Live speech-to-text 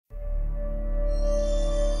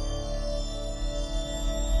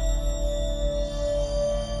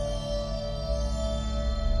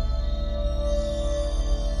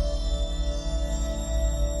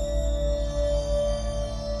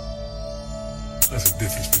There's a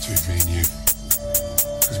difference between me and you.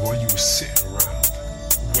 Because while you were sitting around,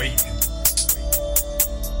 waiting,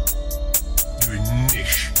 doing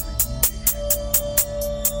niche,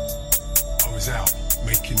 I was out,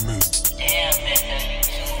 making moves. Damn, nigga, you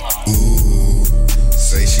too long. Ooh,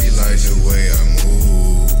 say she likes the way I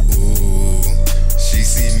move. Ooh, she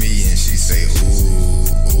see me and she say,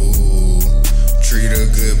 ooh, ooh. Treat her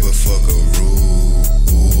good but fuck her rude.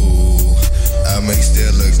 Ooh, I make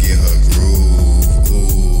Stella get her groove.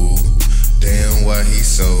 Ooh, damn, why he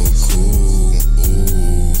so cool?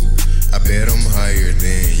 Ooh, I bet I'm higher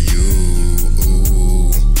than you.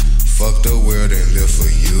 Ooh, fuck the world and live for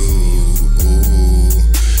you. Ooh,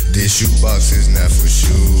 this shoebox is not for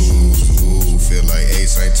shoes. Ooh, feel like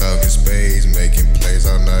Ace ain't talking spades, making plays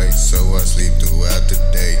all night, so I sleep throughout the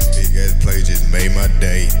day. Big ass play just made my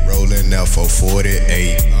day, rolling out for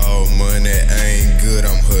 48. All money ain't good,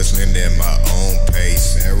 I'm hustling at my own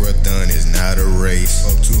pace. Marathon is not a race.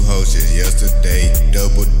 Fuck 2 hoes just yesterday.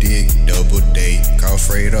 Double dick, double date. Call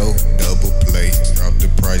Fredo, double play. Drop the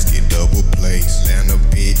price, get double plays. Land a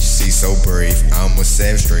bitch, she so brave. I'm a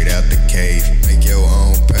savage straight out the cave. Make your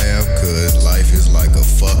own path, cause life is like a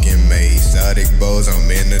fucking maze. Exotic bows, I'm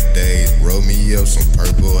in the days. Roll me up some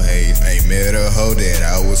purple haze. Ain't met a hoe that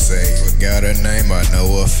I would say. Forgot her name, I know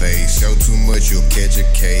her face. Show too much, you'll catch a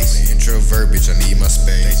case. Introvert, bitch, I need my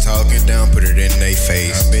space. They talking down, put it in they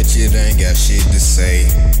face. I bet you they ain't got shit to say.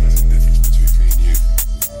 There's a difference between me and you.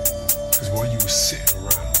 Because while you were sitting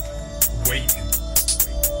around, waiting,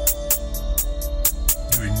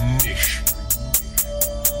 doing niche,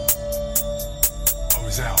 I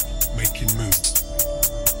was out, making moves.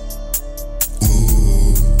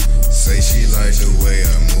 Ooh, say she likes the way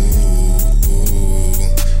I move. Ooh,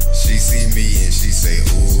 she see me and she say,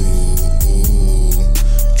 ooh, ooh.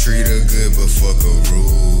 Treat her good but fuck her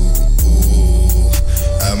rude. Ooh,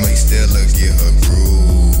 I make Stella get her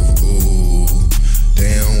groove. Ooh,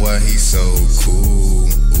 damn, why he so cool?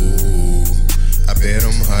 Ooh, I bet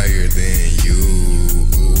I'm higher than you.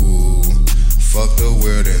 Ooh, fuck the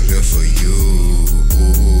world and live for you.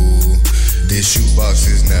 Ooh, this shoebox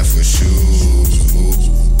is not for shoes. Ooh.